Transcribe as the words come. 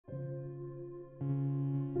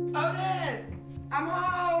Otis! I'm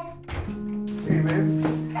home! Hey,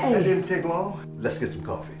 baby. Hey. That didn't take long. Let's get some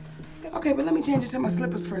coffee. Okay, but let me change into my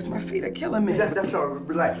slippers first. My feet are killing me. That's all right.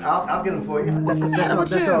 Relax. I'll get them for you. What's the matter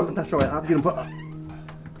with you? That's all right. I'll get them for...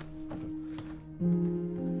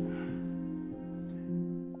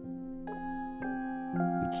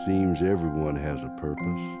 It seems everyone has a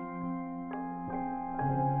purpose.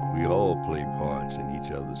 We all play parts in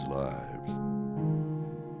each other's lives.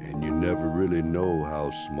 And you never really know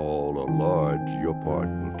how small or large your part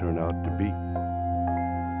will turn out to be.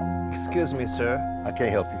 Excuse me, sir. I can't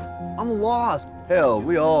help you. I'm lost. Hell,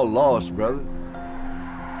 we all lost, brother.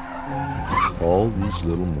 All these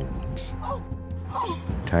little moments,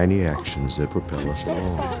 tiny actions that propel us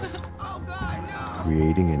along,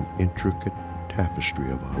 creating an intricate tapestry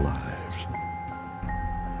of our lives.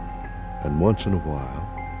 And once in a while,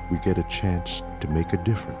 we get a chance to make a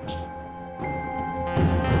difference.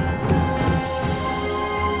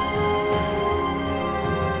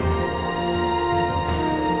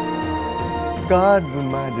 God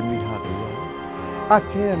reminded me how to love. I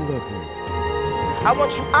can love you. I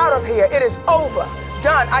want you out of here. It is over.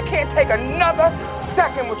 Done. I can't take another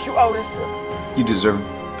second with you, Otis. You deserve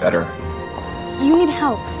better. You need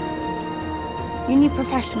help. You need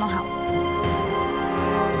professional help.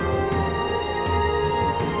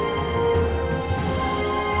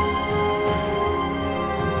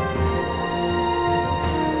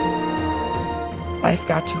 Life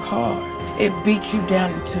got too hard. It beats you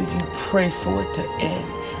down until you pray for it to end.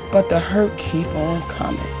 But the hurt keep on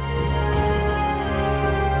coming.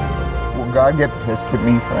 Will God get pissed at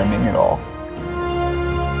me for ending it all?